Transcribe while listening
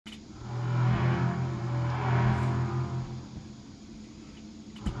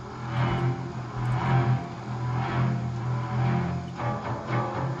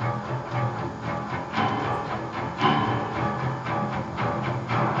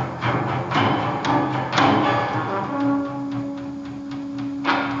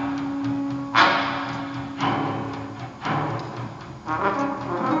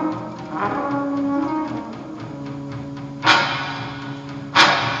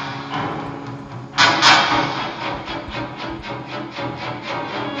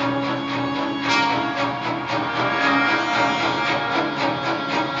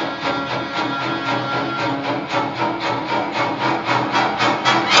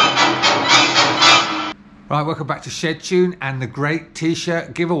Right, welcome back to Shedtune and the great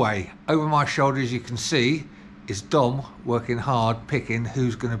t-shirt giveaway. Over my shoulder, as you can see, is Dom working hard picking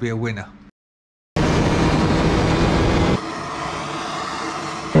who's going to be a winner.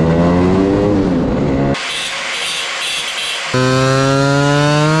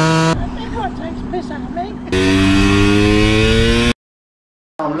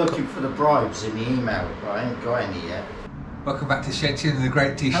 I'm looking for the bribes in the email, but I ain't got any yet. Welcome back to Shedtune and the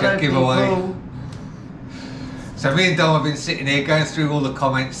great t-shirt giveaway. People. So me and Dom have been sitting here going through all the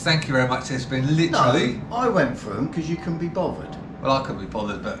comments. Thank you very much. There's been literally... No, I went through them because you can be bothered. Well, I couldn't be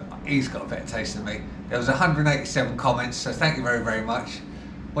bothered, but he's got a better taste than me. There was 187 comments, so thank you very, very much.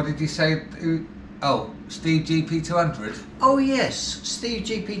 What did you say? Oh, Steve GP200. Oh yes, Steve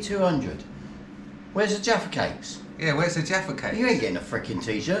GP200. Where's the Jaffa Cakes? Yeah, where's the Jaffa Cakes? You ain't getting a freaking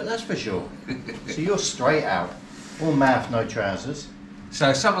t-shirt, that's for sure. So you're straight out. All mouth, no trousers.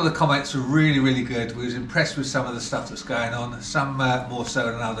 So some of the comments were really, really good. We was impressed with some of the stuff that's going on, some more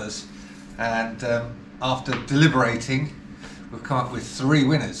so than others. And after deliberating, we've come up with 3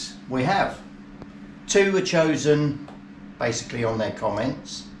 winners. We have. 2 were chosen basically on their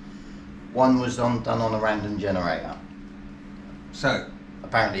comments. 1 was done on a random generator. So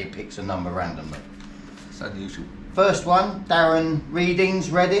apparently it picks a number randomly. It's unusual. First one, Darren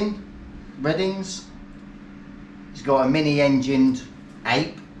Readings, Readings. He's got a mini-engined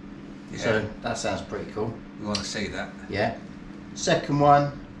ape, yeah. So that sounds pretty cool. We want to see that. Yeah. Second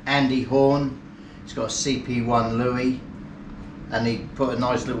one, Andy Horne. He's got a CP1 Louis, and he put a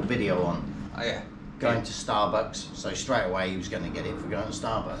nice little video on. Oh yeah. Going to Starbucks, so straight away he was going to get it for going to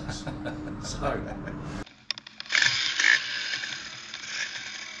Starbucks. So.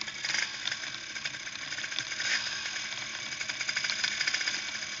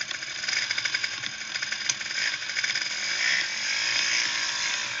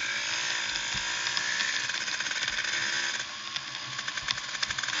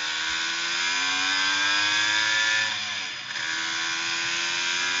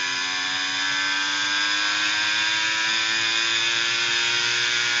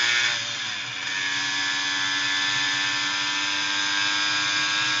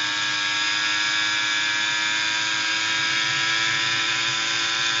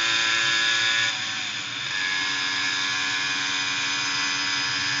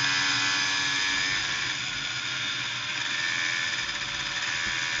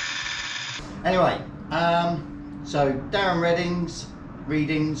 Anyway, so Darren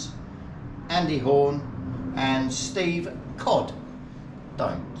Readings, Andy Horne, and Steve Cod.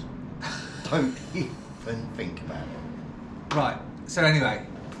 Don't even think about it. Right, so anyway,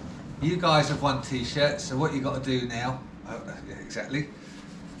 you guys have won t-shirts, so what you got to do now, yeah, exactly,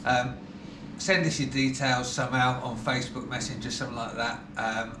 send us your details somehow on Facebook Messenger, something like that,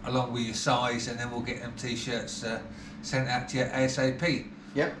 along with your size, and then we'll get them t-shirts sent out to you ASAP.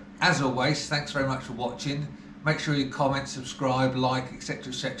 Yep. As always, thanks very much for watching. Make sure you comment, subscribe, like, etc,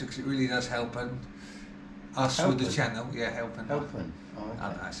 because it really does help us with the channel. Yeah, helping. Oh, okay.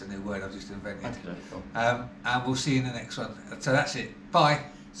 I know, that's a new word I've just invented. Okay, cool. And we'll see you in the next one. So that's it. Bye.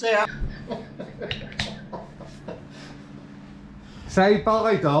 See ya. Say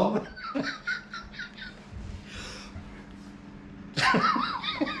bye, Dom.